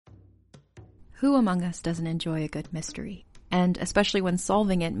Who among us doesn't enjoy a good mystery? And especially when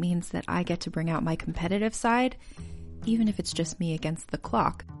solving it means that I get to bring out my competitive side, even if it's just me against the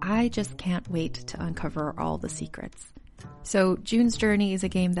clock. I just can't wait to uncover all the secrets. So June's Journey is a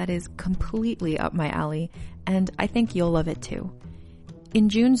game that is completely up my alley, and I think you'll love it too. In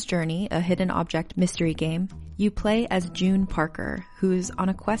June's Journey, a hidden object mystery game, you play as June Parker, who's on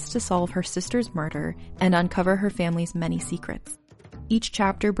a quest to solve her sister's murder and uncover her family's many secrets. Each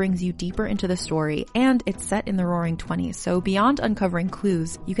chapter brings you deeper into the story, and it's set in the Roaring '20s, so beyond uncovering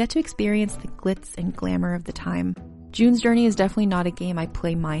clues, you get to experience the glitz and glamour of the time. June's Journey is definitely not a game I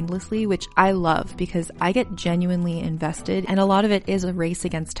play mindlessly, which I love because I get genuinely invested, and a lot of it is a race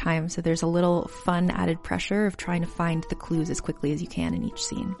against time, so there's a little fun added pressure of trying to find the clues as quickly as you can in each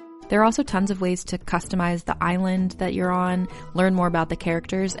scene. There are also tons of ways to customize the island that you're on, learn more about the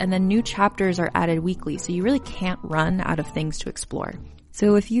characters, and then new chapters are added weekly, so you really can't run out of things to explore.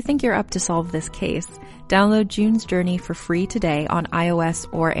 So if you think you're up to solve this case, download June's Journey for free today on iOS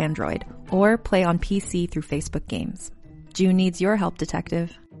or Android, or play on PC through Facebook Games. June needs your help,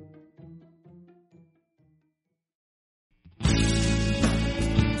 detective.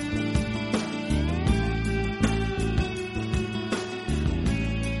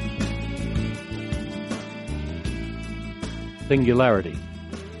 Singularity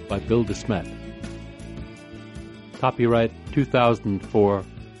by Bill DeSmet. Copyright 2004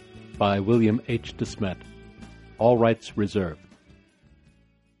 by William H. DeSmet. All rights reserved.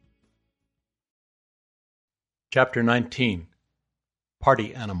 Chapter 19.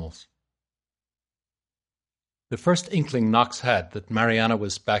 Party Animals. The first inkling Knox had that Mariana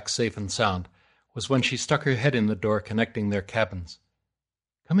was back safe and sound was when she stuck her head in the door connecting their cabins.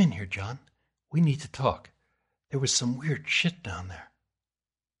 "Come in here, John. We need to talk. There was some weird shit down there."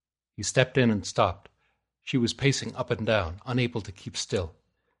 He stepped in and stopped. She was pacing up and down, unable to keep still.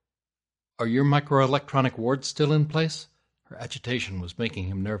 "Are your microelectronic wards still in place?" Her agitation was making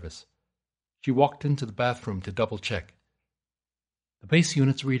him nervous. She walked into the bathroom to double-check. "The base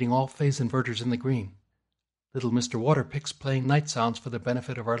unit's reading all phase inverters in the green. Little Mr. Waterpick's playing night sounds for the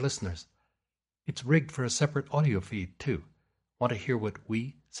benefit of our listeners. It's rigged for a separate audio feed, too. Want to hear what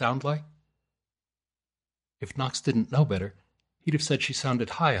we sound like?" If Knox didn't know better, he'd have said she sounded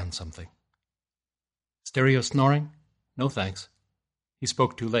high on something. "Stereo snoring? No thanks." He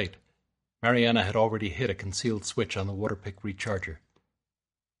spoke too late. Mariana had already hit a concealed switch on the Waterpick recharger.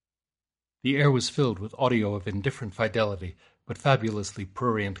 The air was filled with audio of indifferent fidelity, but fabulously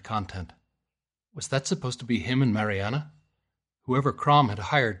prurient content. Was that supposed to be him and Mariana? Whoever Crom had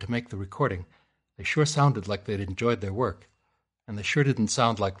hired to make the recording, they sure sounded like they'd enjoyed their work, and they sure didn't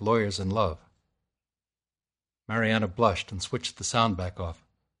sound like lawyers in love. Mariana blushed and switched the sound back off.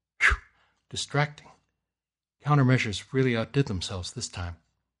 Phew! Distracting. Countermeasures really outdid themselves this time.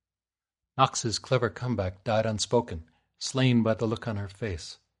 Knox's clever comeback died unspoken, slain by the look on her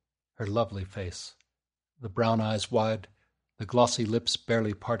face. Her lovely face. The brown eyes wide, the glossy lips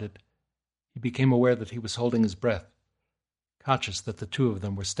barely parted. He became aware that he was holding his breath, conscious that the two of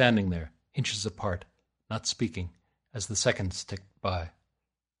them were standing there, inches apart, not speaking, as the seconds ticked by.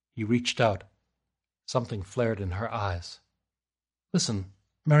 He reached out. Something flared in her eyes. "Listen,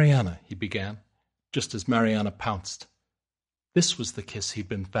 Mariana," he began, just as Mariana pounced. This was the kiss he'd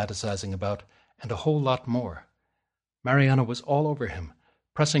been fantasizing about, and a whole lot more. Mariana was all over him,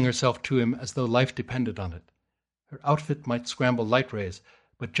 pressing herself to him as though life depended on it. Her outfit might scramble light rays,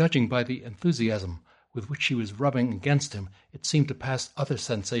 but judging by the enthusiasm with which she was rubbing against him, it seemed to pass other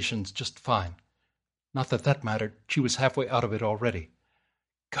sensations just fine. Not that that mattered, she was halfway out of it already.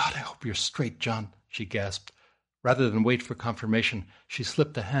 "God, I hope you're straight, John," she gasped. Rather than wait for confirmation, she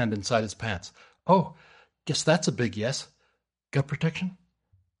slipped a hand inside his pants. "Oh, guess that's a big yes. Gut protection?"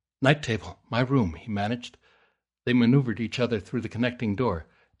 "Night table, my room," he managed. They maneuvered each other through the connecting door,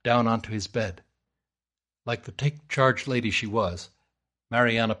 down onto his bed. Like the take-charge lady she was,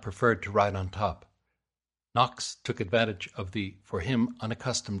 Mariana preferred to ride on top. Knox took advantage of the, for him,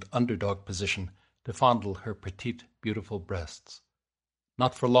 unaccustomed underdog position to fondle her petite, beautiful breasts.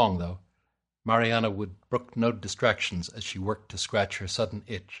 Not for long, though. Mariana would brook no distractions as she worked to scratch her sudden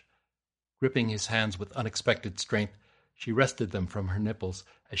itch. Gripping his hands with unexpected strength, she wrested them from her nipples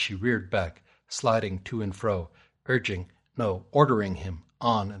as she reared back, sliding to and fro, ordering him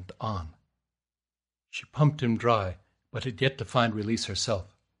on and on. She pumped him dry, but had yet to find release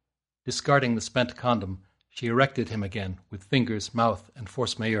herself. Discarding the spent condom, she erected him again with fingers, mouth, and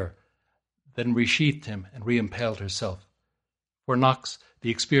force majeure, then resheathed him and reimpaled herself. For Knox, the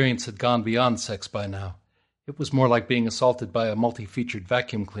experience had gone beyond sex by now. It was more like being assaulted by a multi-featured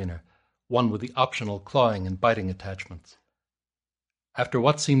vacuum cleaner, one with the optional clawing and biting attachments. After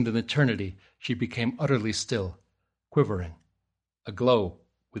what seemed an eternity, she became utterly still, quivering, aglow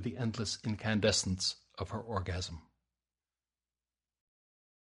with the endless incandescence of her orgasm.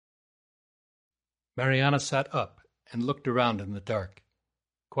 Mariana sat up and looked around in the dark.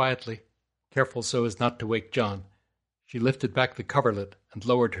 Quietly, careful so as not to wake John, she lifted back the coverlet and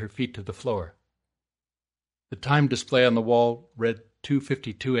lowered her feet to the floor. The time display on the wall read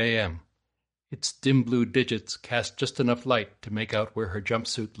 2:52 a.m. Its dim blue digits cast just enough light to make out where her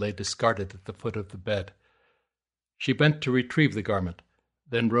jumpsuit lay discarded at the foot of the bed. She bent to retrieve the garment,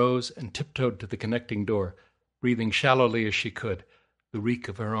 then rose and tiptoed to the connecting door, breathing shallowly as she could, the reek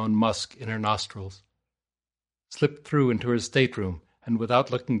of her own musk in her nostrils. Slipped through into her stateroom, and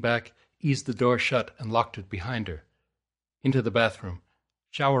without looking back, eased the door shut and locked it behind her. Into the bathroom,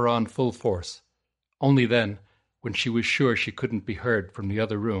 shower on full force. Only then, when she was sure she couldn't be heard from the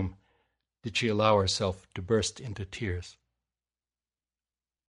other room, did she allow herself to burst into tears.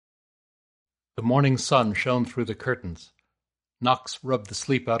 The morning sun shone through the curtains. Knox rubbed the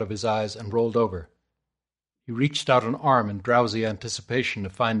sleep out of his eyes and rolled over. He reached out an arm in drowsy anticipation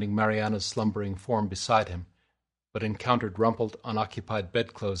of finding Mariana's slumbering form beside him, but encountered rumpled, unoccupied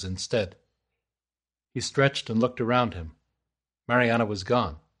bedclothes instead. He stretched and looked around him. Mariana was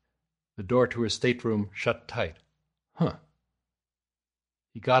gone. The door to her stateroom shut tight.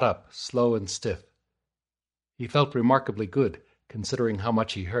 He got up, slow and stiff. He felt remarkably good, considering how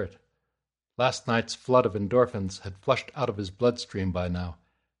much he hurt. Last night's flood of endorphins had flushed out of his bloodstream by now,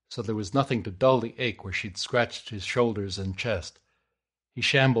 so there was nothing to dull the ache where she'd scratched his shoulders and chest. He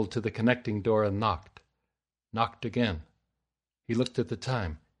shambled to the connecting door and knocked. Knocked again. He looked at the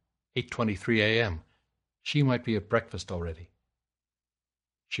time. 8:23 a.m. She might be at breakfast already.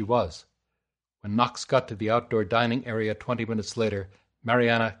 She was. When Knox got to the outdoor dining area 20 minutes later,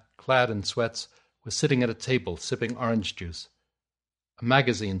 Mariana, clad in sweats, was sitting at a table sipping orange juice. A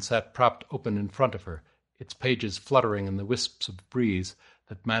magazine sat propped open in front of her, its pages fluttering in the wisps of breeze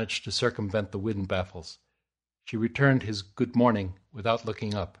that managed to circumvent the wind baffles. She returned his good morning without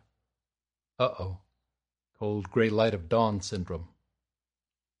looking up. Uh-oh. Cold gray light of dawn syndrome.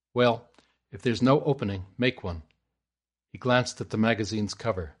 Well, if there's no opening, make one. He glanced at the magazine's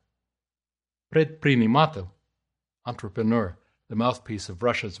cover. Предприниматель, entrepreneur, the mouthpiece of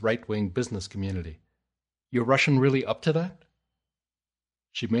Russia's right-wing business community. Your Russian really up to that?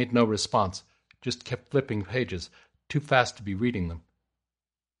 She made no response, just kept flipping pages, too fast to be reading them.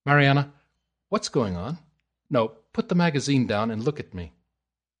 Mariana, what's going on? No, put the magazine down and look at me.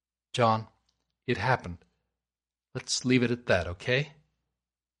 John, it happened. Let's leave it at that, okay?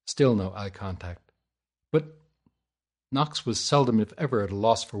 Still no eye contact. But Knox was seldom if ever at a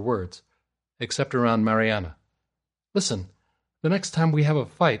loss for words, except around Mariana. Listen, the next time we have a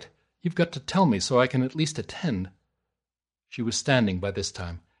fight, you've got to tell me so I can at least attend. She was standing by this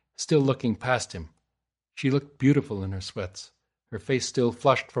time, still looking past him. She looked beautiful in her sweats, her face still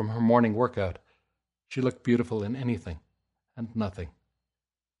flushed from her morning workout. She looked beautiful in anything and nothing.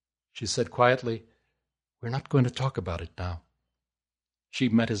 She said quietly, We're not going to talk about it now. She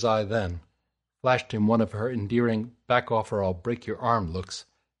met his eye then, flashed him one of her endearing back off or I'll break your arm looks,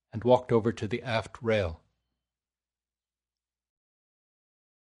 and walked over to the aft rail.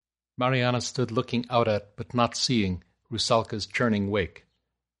 Mariana stood looking out at, but not seeing, Rusalka's churning wake.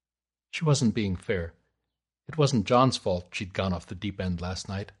 She wasn't being fair. It wasn't John's fault she'd gone off the deep end last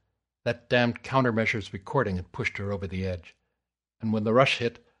night. That damned countermeasures recording had pushed her over the edge. And when the rush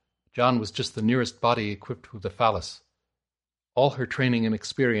hit, John was just the nearest body equipped with a phallus. All her training and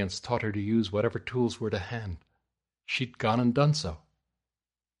experience taught her to use whatever tools were to hand. She'd gone and done so.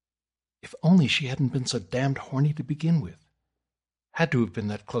 If only she hadn't been so damned horny to begin with. Had to have been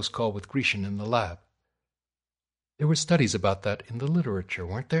that close call with Grecian in the lab. There were studies about that in the literature,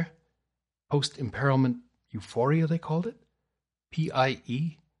 weren't there? Post-imperilment euphoria, they called it?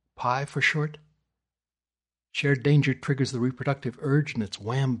 PIE? Pi for short? Shared danger triggers the reproductive urge, and it's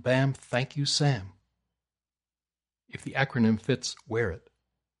wham, bam, thank you, Sam. If the acronym fits, wear it.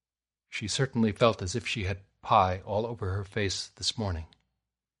 She certainly felt as if she had pie all over her face this morning.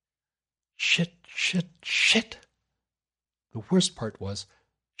 Shit, shit, shit! The worst part was,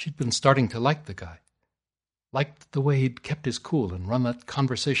 she'd been starting to like the guy. Liked the way he'd kept his cool and run that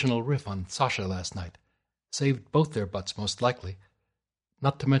conversational riff on Sasha last night. Saved both their butts, most likely.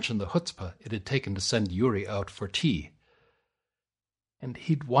 Not to mention the chutzpah it had taken to send Yuri out for tea. And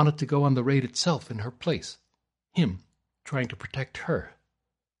he'd wanted to go on the raid itself in her place. Him, trying to protect her.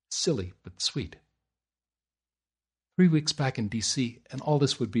 Silly, but sweet. 3 weeks back in D.C., and all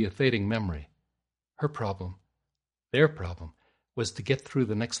this would be a fading memory. Her problem, their problem, was to get through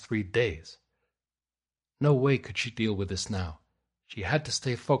the next 3 days. No way could she deal with this now. She had to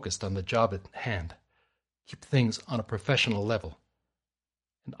stay focused on the job at hand, keep things on a professional level.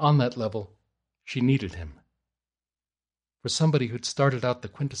 And on that level, she needed him. For somebody who'd started out the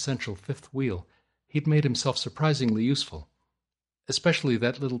quintessential fifth wheel, he'd made himself surprisingly useful, especially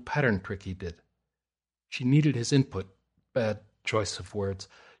that little pattern trick he did. She needed his input, bad choice of words.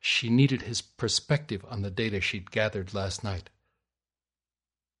 She needed his perspective on the data she'd gathered last night.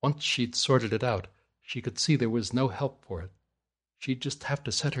 Once she'd sorted it out, she could see there was no help for it. She'd just have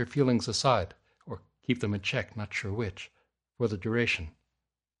to set her feelings aside, or keep them in check, not sure which, for the duration.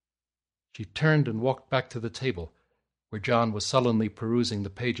 She turned and walked back to the table, where John was sullenly perusing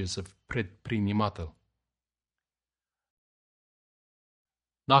the pages of Predprimimato.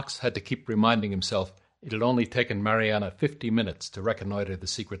 Knox had to keep reminding himself it had only taken Mariana 50 minutes to reconnoiter the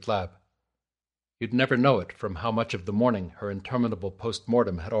secret lab. You'd never know it from how much of the morning her interminable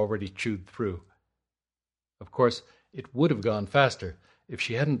post-mortem had already chewed through. Of course, it would have gone faster if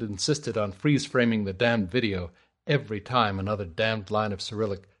she hadn't insisted on freeze-framing the damned video every time another damned line of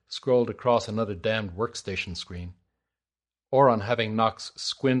Cyrillic scrolled across another damned workstation screen, or on having Knox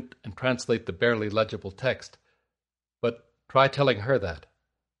squint and translate the barely legible text. But try telling her that.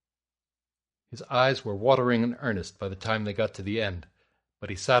 His eyes were watering in earnest by the time they got to the end, but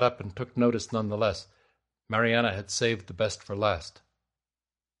he sat up and took notice nonetheless. Mariana had saved the best for last.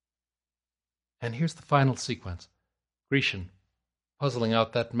 And here's the final sequence. Grecian, puzzling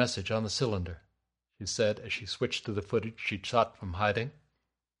out that message on the cylinder, she said as she switched to the footage she'd shot from hiding.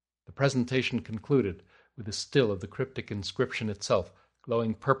 The presentation concluded with a still of the cryptic inscription itself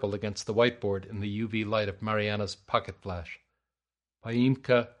glowing purple against the whiteboard in the UV light of Mariana's pocket flash.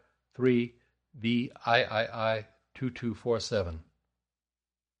 Paimka 3 VIII 2247.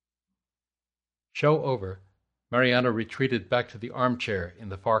 Show over, Mariana retreated back to the armchair in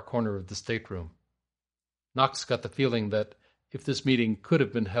the far corner of the stateroom. Knox got the feeling that if this meeting could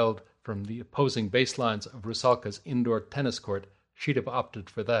have been held from the opposing baselines of Rusalka's indoor tennis court, she'd have opted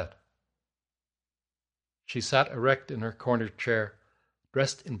for that. She sat erect in her corner chair,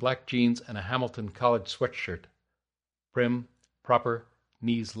 dressed in black jeans and a Hamilton College sweatshirt. Prim, proper,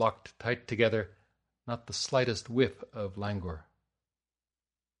 knees locked tight together, not the slightest whiff of languor.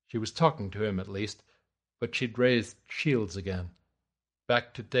 She was talking to him, at least, but she'd raised shields again.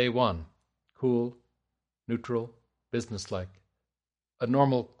 Back to day one, cool, neutral, businesslike. A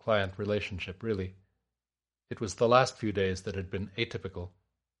normal client relationship, really. It was the last few days that had been atypical,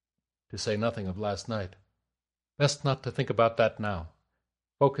 to say nothing of last night. Best not to think about that now.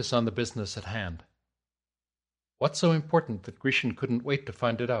 Focus on the business at hand. What's so important that Grecian couldn't wait to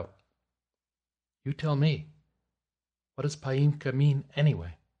find it out? You tell me. What does Paimka mean,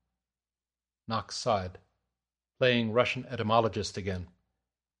 anyway? Knox sighed, playing Russian etymologist again.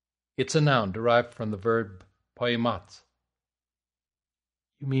 It's a noun derived from the verb poimats.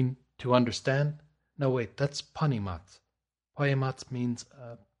 You mean to understand? No, wait, that's panimats. Poimats means,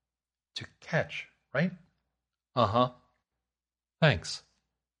 to catch, right? Uh-huh. Thanks.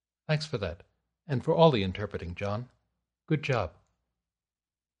 Thanks for that. And for all the interpreting, John. Good job.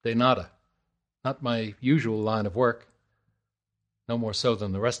 De nada. Not my usual line of work. No more so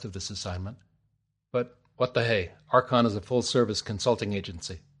than the rest of this assignment. But what the hey, Archon is a full-service consulting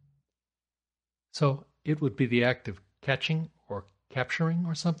agency. So it would be the act of catching or capturing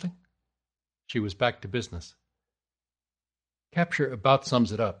or something? She was back to business. Capture about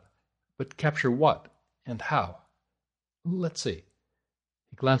sums it up. But capture what and how? Let's see.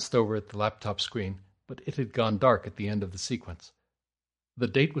 He glanced over at the laptop screen, but it had gone dark at the end of the sequence. The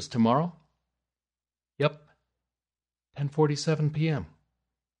date was tomorrow? Yep. 10:47 p.m.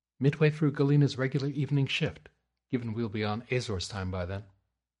 Midway through Galina's regular evening shift, given we'll be on Azor's time by then.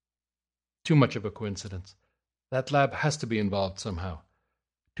 Too much of a coincidence. That lab has to be involved somehow.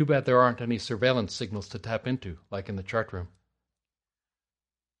 Too bad there aren't any surveillance signals to tap into, like in the chart room.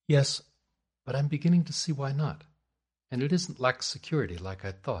 Yes, but I'm beginning to see why not. And it isn't lax security like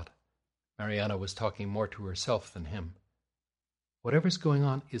I thought. Mariana was talking more to herself than him. Whatever's going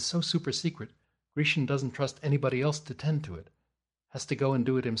on is so super secret, Grecian doesn't trust anybody else to tend to it. Has to go and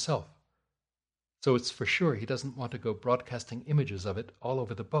do it himself. So it's for sure he doesn't want to go broadcasting images of it all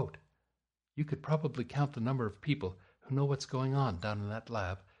over the boat. You could probably count the number of people who know what's going on down in that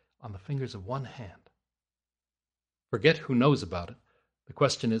lab on the fingers of one hand. Forget who knows about it. The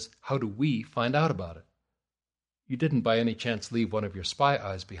question is, how do we find out about it? You didn't by any chance leave one of your spy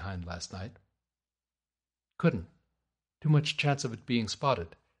eyes behind last night? Couldn't. Too much chance of it being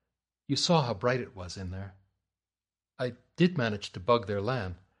spotted. You saw how bright it was in there. I did manage to bug their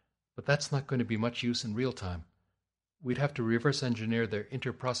LAN, but that's not going to be much use in real time. We'd have to reverse engineer their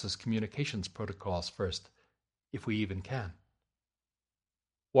inter-process communications protocols first, if we even can.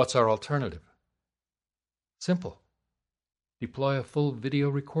 What's our alternative? Simple. Deploy a full video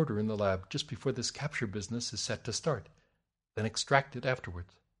recorder in the lab just before this capture business is set to start, then extract it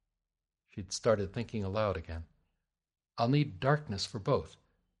afterwards. She'd started thinking aloud again. I'll need darkness for both.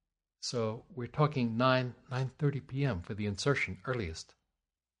 So we're talking 9:30 p.m. for the insertion earliest.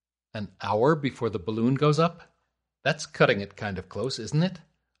 An hour before the balloon goes up? That's cutting it kind of close, isn't it?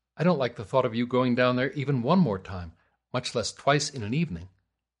 I don't like the thought of you going down there even one more time, much less twice in an evening.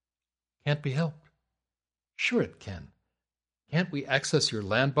 Can't be helped. Sure it can. Can't we access your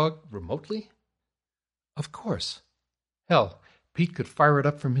land bug remotely? Of course. Hell, Pete could fire it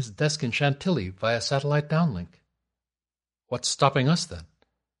up from his desk in Chantilly via satellite downlink. What's stopping us then?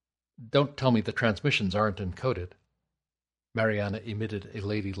 Don't tell me the transmissions aren't encoded. Mariana emitted a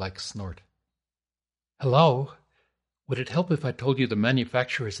ladylike snort. Hello? Would it help if I told you the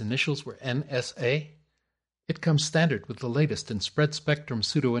manufacturer's initials were NSA? It comes standard with the latest in spread-spectrum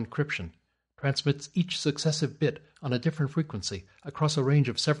pseudo-encryption, transmits each successive bit on a different frequency across a range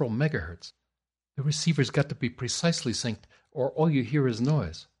of several megahertz. The receiver's got to be precisely synced, or all you hear is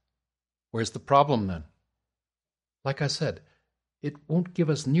noise. Where's the problem, then? Like I said, it won't give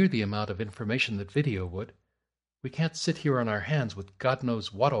us near the amount of information that video would. We can't sit here on our hands with God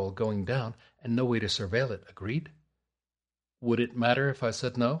knows what all going down and no way to surveil it, agreed? Would it matter if I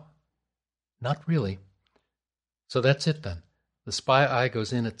said no? Not really. So that's it then. The spy eye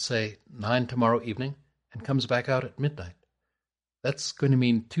goes in at, say, 9 tomorrow evening and comes back out at midnight. That's going to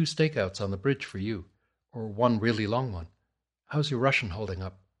mean 2 stakeouts on the bridge for you, or 1 really long one. How's your Russian holding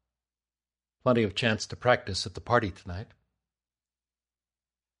up? Plenty of chance to practice at the party tonight.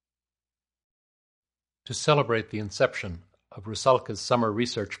 To celebrate the inception of Rusalka's summer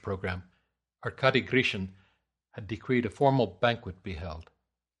research program, Arkady Grishin had decreed a formal banquet be held.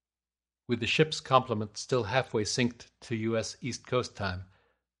 With the ship's complement still halfway synced to U.S. East Coast time,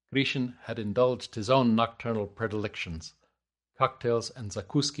 Grishin had indulged his own nocturnal predilections. Cocktails and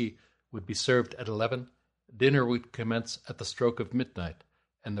zakuski would be served at 11, dinner would commence at the stroke of midnight,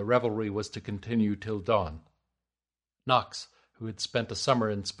 and the revelry was to continue till dawn. Knox, who had spent a summer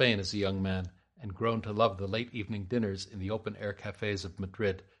in Spain as a young man and grown to love the late evening dinners in the open-air cafes of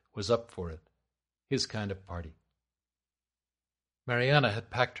Madrid, was up for it. His kind of party. Mariana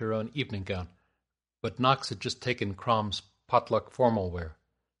had packed her own evening gown, but Knox had just taken Crom's potluck formal wear.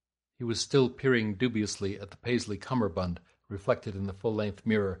 He was still peering dubiously at the paisley cummerbund reflected in the full-length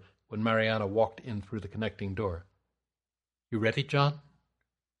mirror when Mariana walked in through the connecting door. You ready, John?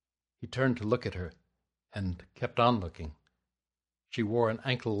 He turned to look at her, and kept on looking. She wore an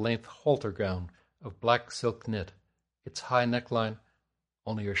ankle-length halter gown of black silk knit, its high neckline,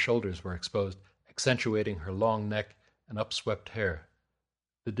 only her shoulders were exposed, accentuating her long neck and upswept hair.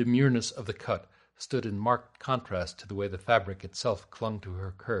 The demureness of the cut stood in marked contrast to the way the fabric itself clung to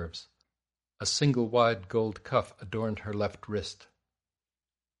her curves. A single wide gold cuff adorned her left wrist.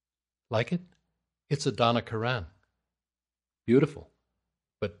 Like it? It's a Donna Karan. Beautiful.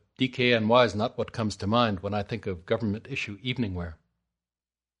 But DKNY is not what comes to mind when I think of government-issue evening wear.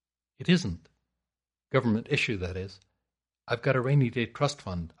 It isn't. Government issue, that is. I've got a rainy-day trust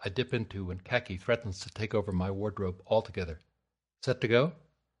fund I dip into when khaki threatens to take over my wardrobe altogether. Set to go?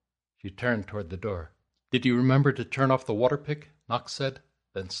 She turned toward the door. Did you remember to turn off the water pick? Knox said,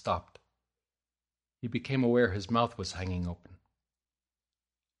 then stopped. He became aware his mouth was hanging open.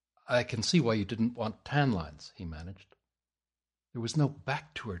 I can see why you didn't want tan lines, he managed. There was no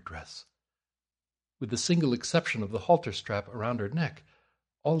back to her dress. With the single exception of the halter strap around her neck,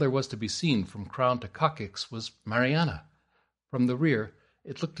 all there was to be seen from crown to coccyx was Mariana. From the rear,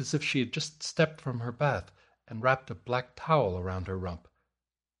 it looked as if she had just stepped from her bath and wrapped a black towel around her rump.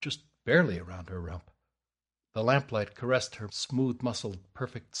 Just barely around her rump. The lamplight caressed her smooth-muscled,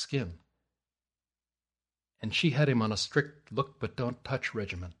 perfect skin. And she had him on a strict look-but-don't-touch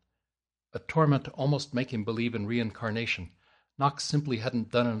regimen. A torment to almost make him believe in reincarnation. Knox simply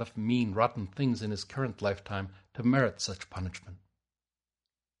hadn't done enough mean, rotten things in his current lifetime to merit such punishment.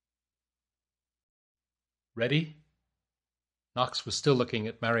 Ready? Knox was still looking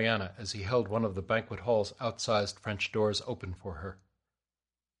at Mariana as he held one of the banquet hall's outsized French doors open for her.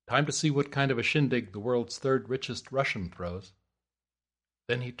 Time to see what kind of a shindig the world's third richest Russian throws.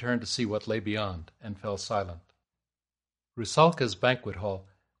 Then he turned to see what lay beyond, and fell silent. Rusalka's banquet hall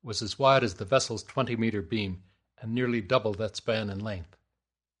was as wide as the vessel's 20-meter beam, and nearly double that span in length.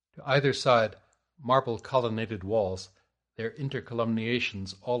 To either side, marble colonnaded walls, their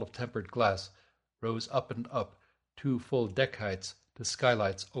intercolumniations all of tempered glass, rose up and up, 2 full deck heights to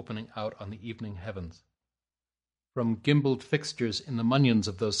skylights opening out on the evening heavens. From gimbaled fixtures in the mullions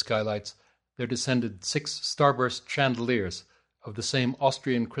of those skylights there descended 6 starburst chandeliers, of the same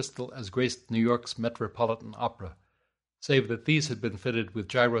Austrian crystal as graced New York's Metropolitan Opera, save that these had been fitted with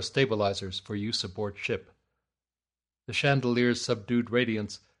gyro stabilizers for use aboard ship. The chandelier's subdued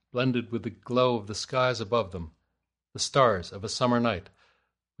radiance blended with the glow of the skies above them, the stars of a summer night,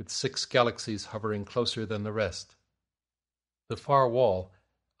 with 6 galaxies hovering closer than the rest. The far wall,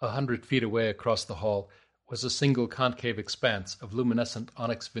 100 feet away across the hall, was a single concave expanse of luminescent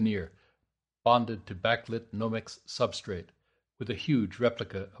onyx veneer, bonded to backlit Nomex substrate, with a huge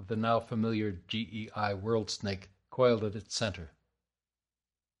replica of the now familiar GEI world snake coiled at its center.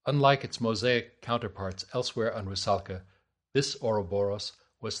 Unlike its mosaic counterparts elsewhere on Rusalka, this Ouroboros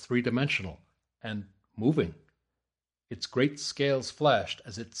was three-dimensional and moving. Its great scales flashed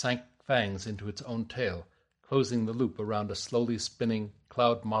as it sank fangs into its own tail, closing the loop around a slowly spinning,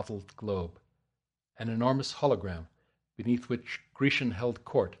 cloud-mottled globe. An enormous hologram, beneath which Grecian held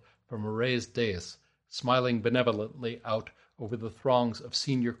court from a raised dais, smiling benevolently out over the throngs of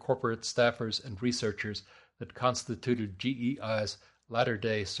senior corporate staffers and researchers that constituted GEI's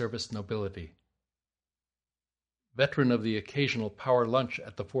latter-day service nobility. Veteran of the occasional power lunch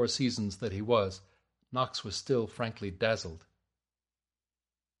at the Four Seasons that he was, Knox was still frankly dazzled.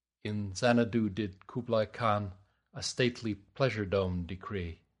 In Xanadu did Kublai Khan a stately pleasure dome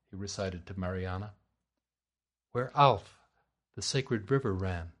decree, he recited to Mariana. Where Alph, the sacred river,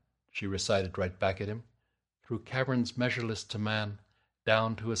 ran, she recited right back at him, through caverns measureless to man,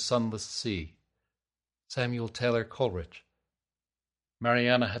 down to a sunless sea. Samuel Taylor Coleridge.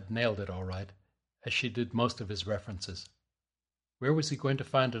 Mariana had nailed it all right, as she did most of his references. Where was he going to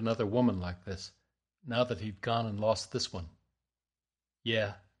find another woman like this, now that he'd gone and lost this one?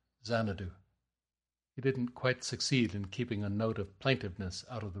 Yeah, Xanadu. He didn't quite succeed in keeping a note of plaintiveness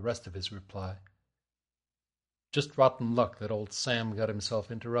out of the rest of his reply. Just rotten luck that old Sam got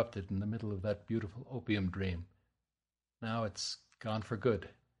himself interrupted in the middle of that beautiful opium dream. Now it's gone for good.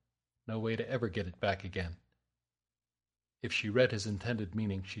 No way to ever get it back again. If she read his intended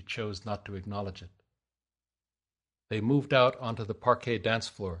meaning, she chose not to acknowledge it. They moved out onto the parquet dance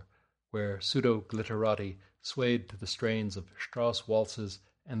floor, where pseudo-glitterati swayed to the strains of Strauss waltzes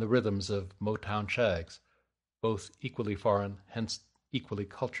and the rhythms of Motown shags, both equally foreign, hence equally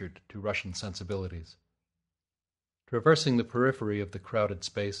cultured to Russian sensibilities. Traversing the periphery of the crowded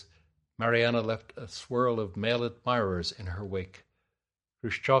space, Mariana left a swirl of male admirers in her wake.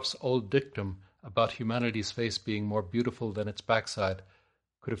 Khrushchev's old dictum about humanity's face being more beautiful than its backside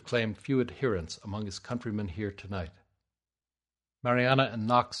could have claimed few adherents among his countrymen here tonight. Mariana and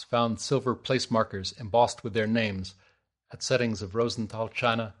Knox found silver place markers embossed with their names at settings of Rosenthal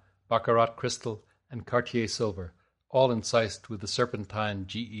china, Baccarat crystal, and Cartier silver, all incised with the serpentine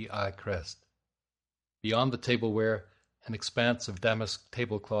GEI crest. Beyond the tableware, an expanse of damask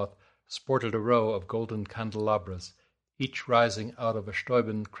tablecloth sported a row of golden candelabras, each rising out of a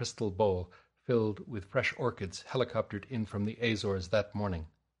Steuben crystal bowl filled with fresh orchids helicoptered in from the Azores that morning.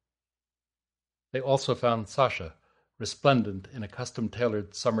 They also found Sasha, resplendent in a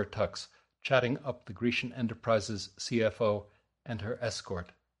custom-tailored summer tux, chatting up the Grecian Enterprises CFO and her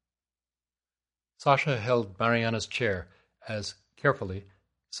escort. Sasha held Mariana's chair as, carefully,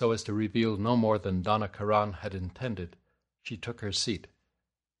 so as to reveal no more than Donna Karan had intended, she took her seat.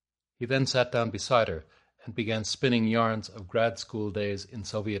 He then sat down beside her and began spinning yarns of grad school days in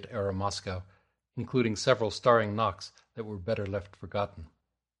Soviet-era Moscow, including several starring Knox that were better left forgotten.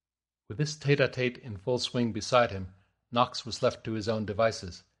 With this tete-a-tete in full swing beside him, Knox was left to his own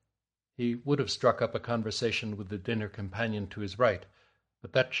devices. He would have struck up a conversation with the dinner companion to his right,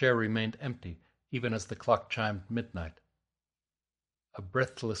 but that chair remained empty even as the clock chimed midnight. A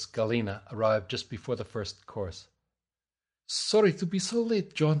breathless Galina arrived just before the first course. "Sorry to be so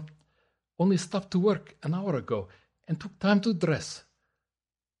late, John. Only stopped to work an hour ago and took time to dress."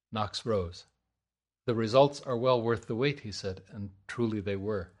 Knox rose. "The results are well worth the wait," he said, and truly they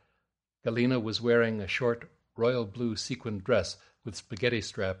were. Galina was wearing a short, royal blue sequined dress with spaghetti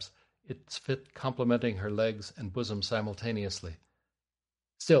straps, its fit complementing her legs and bosom simultaneously.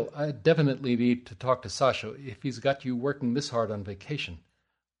 "Still, I definitely need to talk to Sasha if he's got you working this hard on vacation."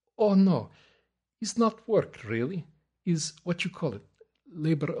 "Oh, no. It's not work, really. It's what you call it,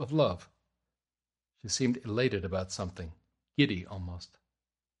 labor of love." She seemed elated about something, giddy almost.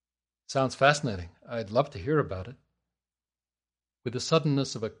 "Sounds fascinating. I'd love to hear about it." With the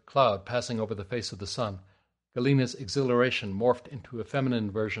suddenness of a cloud passing over the face of the sun, Galina's exhilaration morphed into a feminine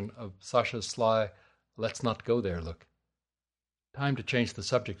version of Sasha's sly, let's not go there look. Time to change the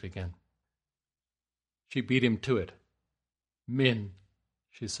subject again. She beat him to it. "Men,"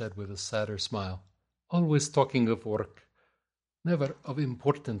 she said with a sadder smile, "always talking of work. Never of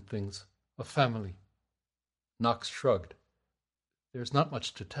important things, of family." Knox shrugged. There's not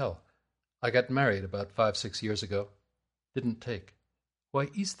much to tell. I got married about 5-6 years ago. Didn't take. Why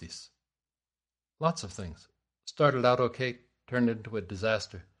is this? Lots of things. Started out okay, turned into a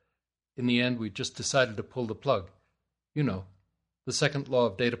disaster. In the end, we just decided to pull the plug. You know, the second law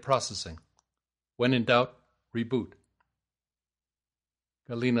of data processing. When in doubt, reboot.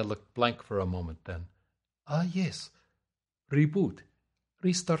 Galina looked blank for a moment then. Ah, yes. Reboot.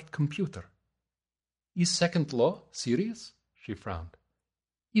 Restart computer. Is second law serious? She frowned.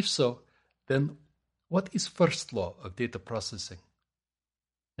 If so, then what is first law of data processing?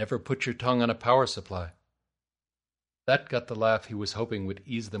 Never put your tongue on a power supply. That got the laugh he was hoping would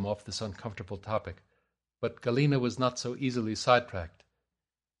ease them off this uncomfortable topic, but Galina was not so easily sidetracked.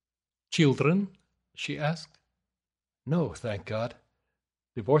 Children? She asked. No, thank God.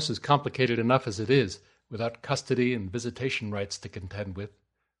 Divorce is complicated enough as it is, without custody and visitation rights to contend with.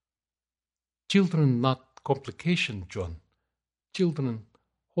 Children not complication, John. Children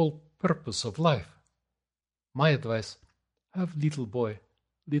whole purpose of life. My advice, have little boy,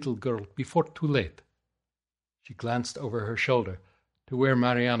 little girl before too late. She glanced over her shoulder to where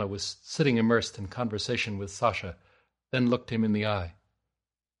Mariana was sitting immersed in conversation with Sasha, then looked him in the eye.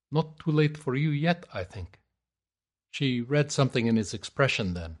 Not too late for you yet, I think. She read something in his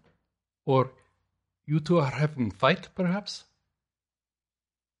expression then. Or, you two are having fight, perhaps?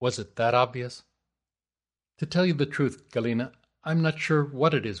 Was it that obvious? To tell you the truth, Galina, I'm not sure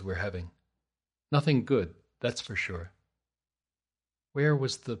what it is we're having. Nothing good, that's for sure. Where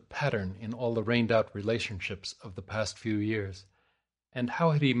was the pattern in all the rained-out relationships of the past few years? And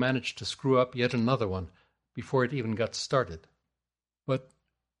how had he managed to screw up yet another one before it even got started? But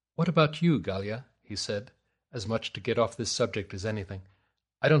what about you, Galia? He said, as much to get off this subject as anything.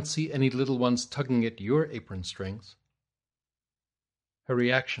 I don't see any little ones tugging at your apron strings. Her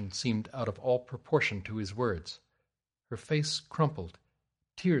reaction seemed out of all proportion to his words. Her face crumpled.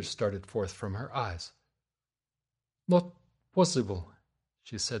 Tears started forth from her eyes. Not possible,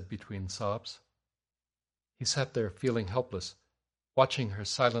 she said between sobs. He sat there feeling helpless, watching her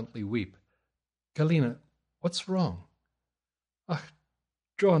silently weep. Galina, what's wrong? Ah,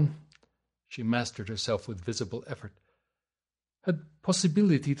 John, she mastered herself with visible effort. Had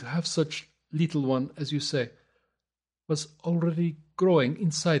possibility to have such little one, as you say, was already growing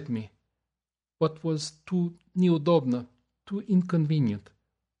inside me, but was too neudobna, too inconvenient,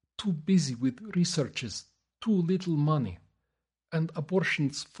 too busy with researches, too little money, and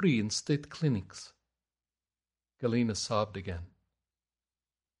abortions free in state clinics. Galina sobbed again.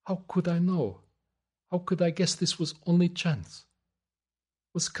 How could I know? How could I guess this was only chance?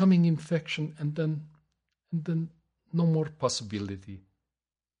 Was coming infection and then no more possibility.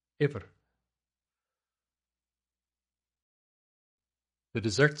 Ever. The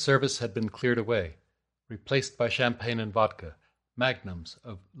dessert service had been cleared away, replaced by champagne and vodka, magnums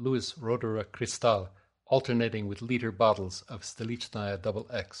of Louis Roederer Cristal alternating with liter bottles of Stolichnaya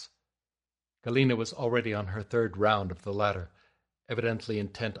XX. Galina was already on her third round of the latter, evidently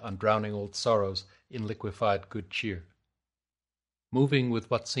intent on drowning old sorrows in liquefied good cheer. Moving with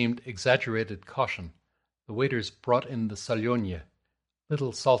what seemed exaggerated caution, the waiters brought in the salyonye,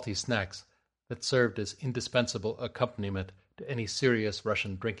 little salty snacks that served as indispensable accompaniment to any serious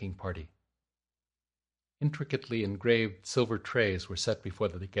Russian drinking party. Intricately engraved silver trays were set before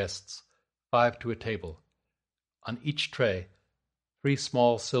the guests, 5 to a table. On each tray, 3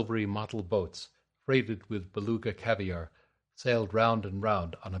 small silvery mottled boats, freighted with beluga caviar, sailed round and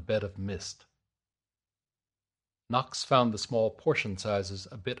round on a bed of mist. Knox found the small portion sizes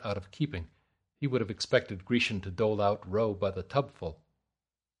a bit out of keeping. He would have expected Grecian to dole out roe by the tubful.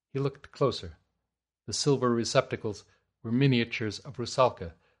 He looked closer. The silver receptacles were miniatures of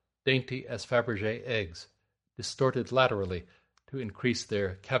rusalka, dainty as Fabergé eggs, distorted laterally to increase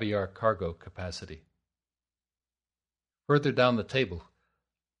their caviar cargo capacity. Further down the table,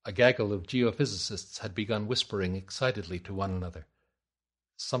 a gaggle of geophysicists had begun whispering excitedly to one another.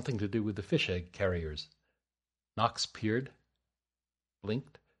 Something to do with the fish egg carriers. Knox peered,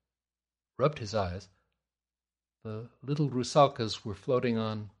 blinked, rubbed his eyes. The little rusalkas were floating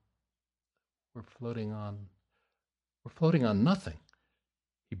on nothing.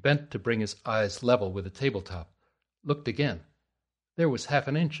 He bent to bring his eyes level with the tabletop, looked again. There was half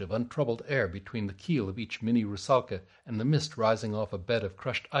an inch of untroubled air between the keel of each mini rusalka and the mist rising off a bed of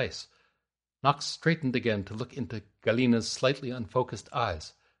crushed ice. Knox straightened again to look into Galina's slightly unfocused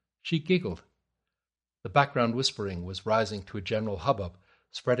eyes. She giggled. The background whispering was rising to a general hubbub,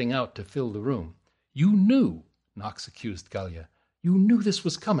 spreading out to fill the room. You knew, Knox accused Galia. You knew this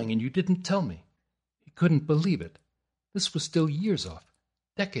was coming and you didn't tell me. He couldn't believe it. This was still years off,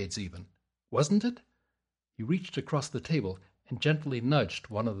 decades even, wasn't it? He reached across the table and gently nudged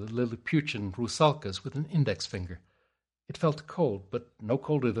one of the Lilliputian rusalkas with an index finger. It felt cold, but no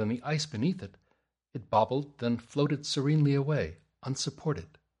colder than the ice beneath it. It bobbled, then floated serenely away,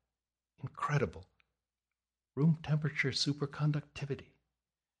 unsupported. Incredible. Room temperature superconductivity.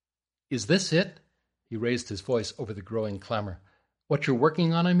 Is this it? He raised his voice over the growing clamor. What you're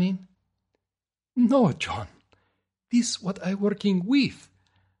working on, I mean? No, John. This what I working with.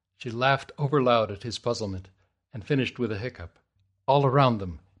 She laughed overloud at his puzzlement and finished with a hiccup. All around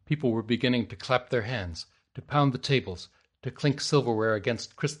them, people were beginning to clap their hands, to pound the tables, to clink silverware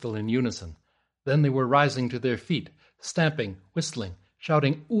against crystal in unison. Then they were rising to their feet, stamping, whistling,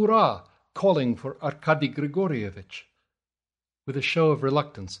 shouting, "Ura!" calling for Arkady Grigorievich. With a show of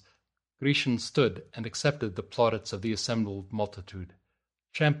reluctance, Grishin stood and accepted the plaudits of the assembled multitude.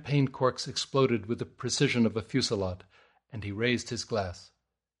 Champagne corks exploded with the precision of a fusillade, and he raised his glass.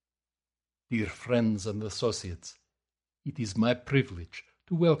 Dear friends and associates, it is my privilege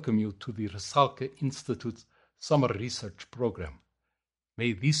to welcome you to the Rusalka Institute's Summer Research Program.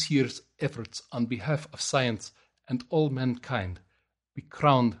 May this year's efforts on behalf of science and all mankind be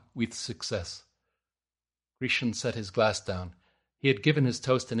crowned with success. Grishin set his glass down. He had given his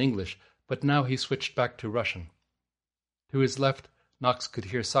toast in English, but now he switched back to Russian. To his left, Knox could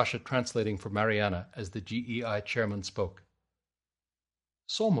hear Sasha translating for Mariana as the GEI chairman spoke.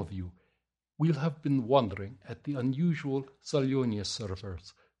 Some of you will have been wondering at the unusual Salyonia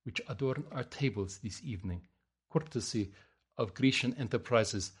servers which adorn our tables this evening, courtesy of Grishin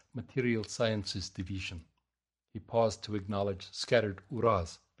Enterprises Material Sciences Division. He paused to acknowledge scattered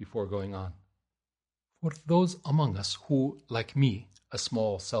uras before going on. For those among us who, like me, a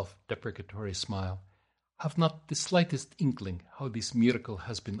small self-deprecatory smile, have not the slightest inkling how this miracle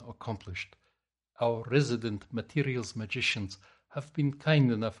has been accomplished, our resident materials magicians have been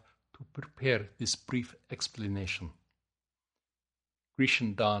kind enough to prepare this brief explanation.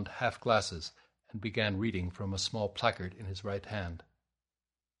 Grishin donned half glasses and began reading from a small placard in his right hand.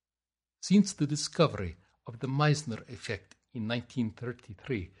 Since the discovery of the Meissner effect in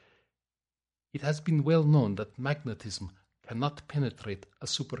 1933, it has been well known that magnetism cannot penetrate a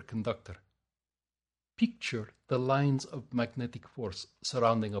superconductor. Picture the lines of magnetic force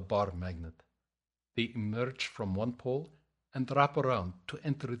surrounding a bar magnet. They emerge from one pole and wrap around to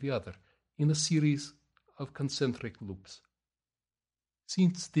enter the other in a series of concentric loops.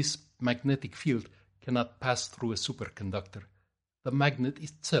 Since this magnetic field cannot pass through a superconductor, the magnet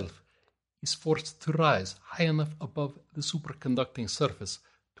itself is forced to rise high enough above the superconducting surface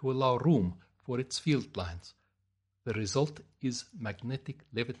to allow room for its field lines. The result is magnetic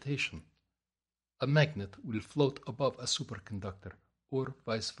levitation. A magnet will float above a superconductor, or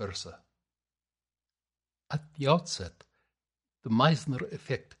vice versa. At the outset, the Meissner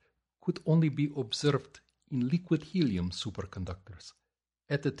effect could only be observed in liquid helium superconductors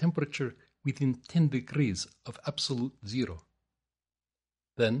at a temperature within 10 degrees of absolute zero.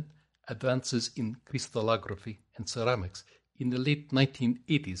 Then, advances in crystallography and ceramics in the late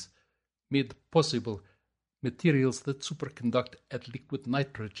 1980s made possible materials that superconduct at liquid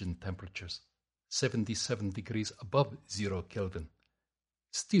nitrogen temperatures, 77 degrees above 0 Kelvin.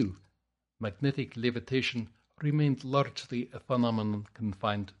 Still, magnetic levitation remained largely a phenomenon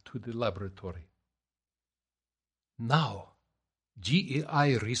confined to the laboratory. Now,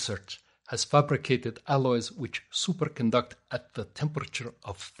 GEI research has fabricated alloys which superconduct at the temperature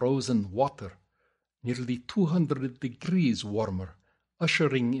of frozen water, nearly 200 degrees warmer,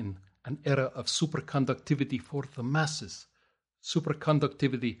 ushering in an era of superconductivity for the masses,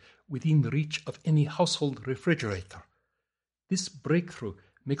 superconductivity within reach of any household refrigerator. This breakthrough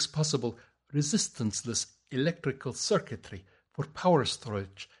makes possible resistanceless electrical circuitry for power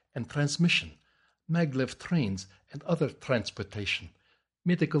storage and transmission, maglev trains and other transportation,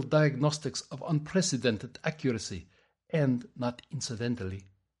 medical diagnostics of unprecedented accuracy, and, not incidentally,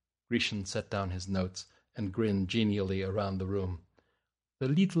 Grishin set down his notes and grinned genially around the room, the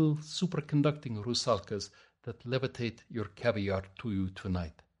little superconducting rusalkas that levitate your caviar to you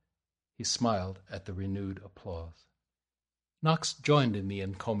tonight. He smiled at the renewed applause. Knox joined in the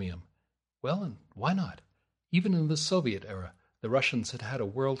encomium. Well, and why not? Even in the Soviet era, the Russians had had a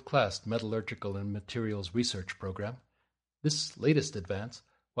world-class metallurgical and materials research program. This latest advance,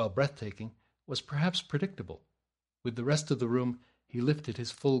 while breathtaking, was perhaps predictable. With the rest of the room, he lifted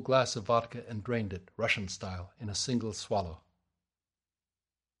his full glass of vodka and drained it, Russian style, in a single swallow.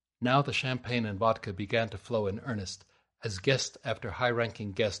 Now the champagne and vodka began to flow in earnest, as guest after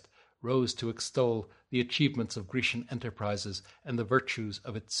high-ranking guest rose to extol the achievements of Grishin Enterprises and the virtues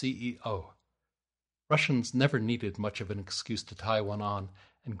of its CEO. Russians never needed much of an excuse to tie one on,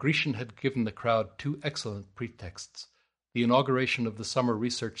 and Grishin had given the crowd two excellent pretexts, The inauguration of the summer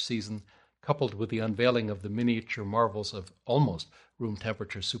research season, coupled with the unveiling of the miniature marvels of almost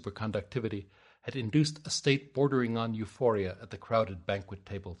room-temperature superconductivity, had induced a state bordering on euphoria at the crowded banquet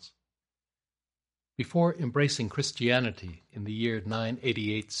tables. Before embracing Christianity in the year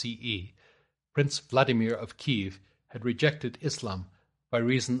 988 CE, Prince Vladimir of Kiev had rejected Islam by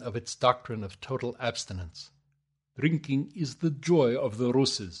reason of its doctrine of total abstinence. "Drinking is the joy of the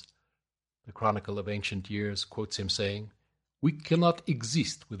Russes," the Chronicle of Ancient Years quotes him saying. "We cannot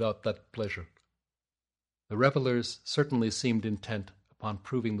exist without that pleasure." The revelers certainly seemed intent upon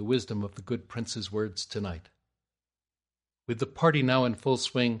proving the wisdom of the good prince's words tonight. With the party now in full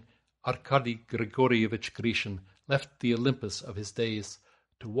swing, Arkady Grigorievich Grishin left the Olympus of his days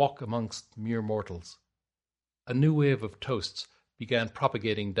to walk amongst mere mortals. A new wave of toasts began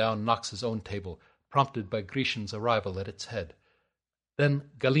propagating down Knox's own table, prompted by Grishin's arrival at its head.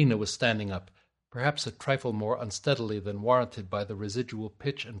 Then Galina was standing up, perhaps a trifle more unsteadily than warranted by the residual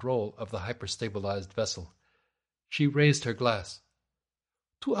pitch and roll of the hyperstabilized vessel. She raised her glass.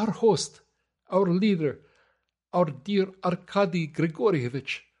 "To our host, our leader, our dear Arkady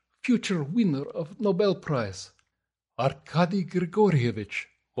Grigorievich, future winner of Nobel Prize." "Arkady Grigorievich,"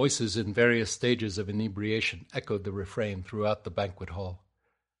 voices in various stages of inebriation echoed the refrain throughout the banquet hall.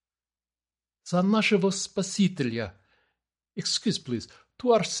 "За нашего Spasitelya, excuse please,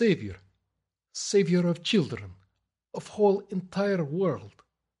 to our Savior, Savior of children, of whole entire world."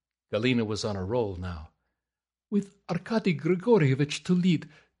 Galina was on a roll now. "With Arkady Grigorievich to lead,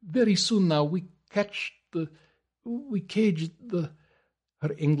 very soon now we cage the...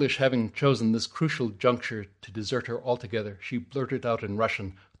 Her English having chosen this crucial juncture to desert her altogether, she blurted out in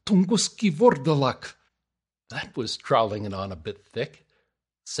Russian, "Tunguski Vordalak." That was troweling it on a bit thick.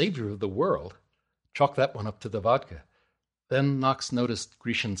 Savior of the world. Chalk that one up to the vodka. Then Knox noticed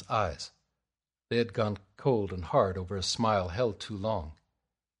Grishin's eyes. They had gone cold and hard over a smile held too long.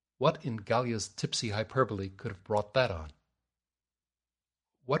 What in Gallia's tipsy hyperbole could have brought that on?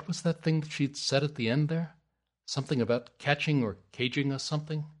 What was that thing that she'd said at the end there? Something about catching or caging us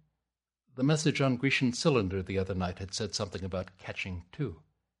something? The message on Grishin's cylinder the other night had said something about catching, too.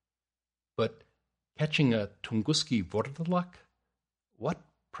 But catching a Tunguski Vordalak? What,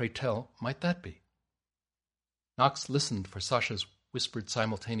 pray tell, might that be? Knox listened for Sasha's whispered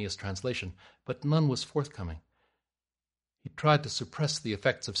simultaneous translation, but none was forthcoming. He tried to suppress the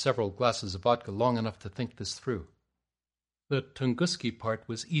effects of several glasses of vodka long enough to think this through. The Tunguski part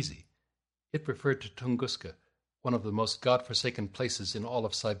was easy. It referred to Tunguska, one of the most god-forsaken places in all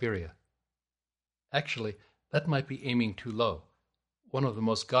of Siberia. Actually, that might be aiming too low. One of the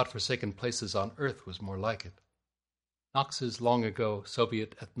most god-forsaken places on Earth was more like it. Knox's long-ago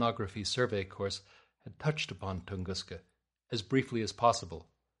Soviet ethnography survey course had touched upon Tunguska, as briefly as possible.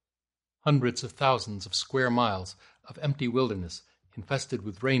 Hundreds of thousands of square miles of empty wilderness infested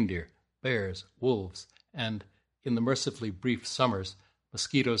with reindeer, bears, wolves, and, in the mercifully brief summers,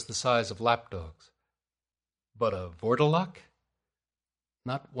 mosquitoes the size of lapdogs. But a Vordalak?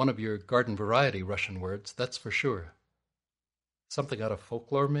 Not one of your garden variety Russian words, that's for sure. Something out of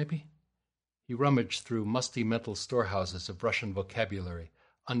folklore, maybe? He rummaged through musty mental storehouses of Russian vocabulary,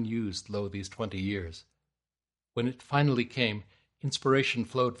 unused lo these 20 years. When it finally came, inspiration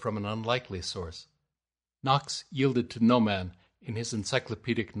flowed from an unlikely source. Knox yielded to no man in his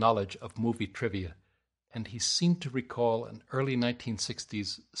encyclopedic knowledge of movie trivia, and he seemed to recall an early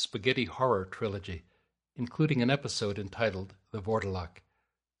 1960s spaghetti horror trilogy, including an episode entitled The Vordalak,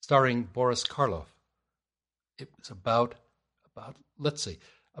 starring Boris Karloff. It was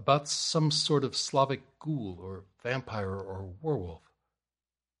about some sort of Slavic ghoul or vampire or werewolf.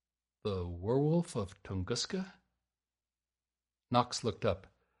 The werewolf of Tunguska? Knox looked up.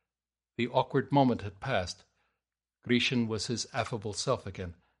 The awkward moment had passed. Grishin was his affable self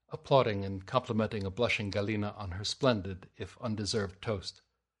again, applauding and complimenting a blushing Galina on her splendid, if undeserved, toast.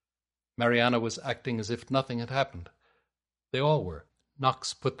 Mariana was acting as if nothing had happened. They all were.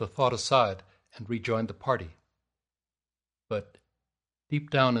 Knox put the thought aside and rejoined the party. But deep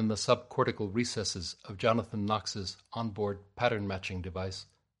down in the subcortical recesses of Jonathan Knox's onboard pattern-matching device,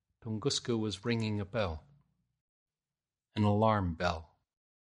 Tunguska was ringing a bell. An alarm bell.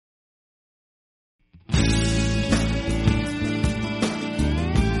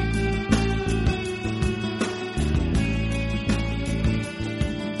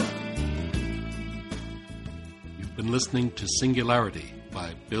 You've been listening to Singularity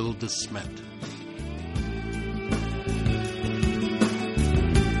by Bill DeSmet.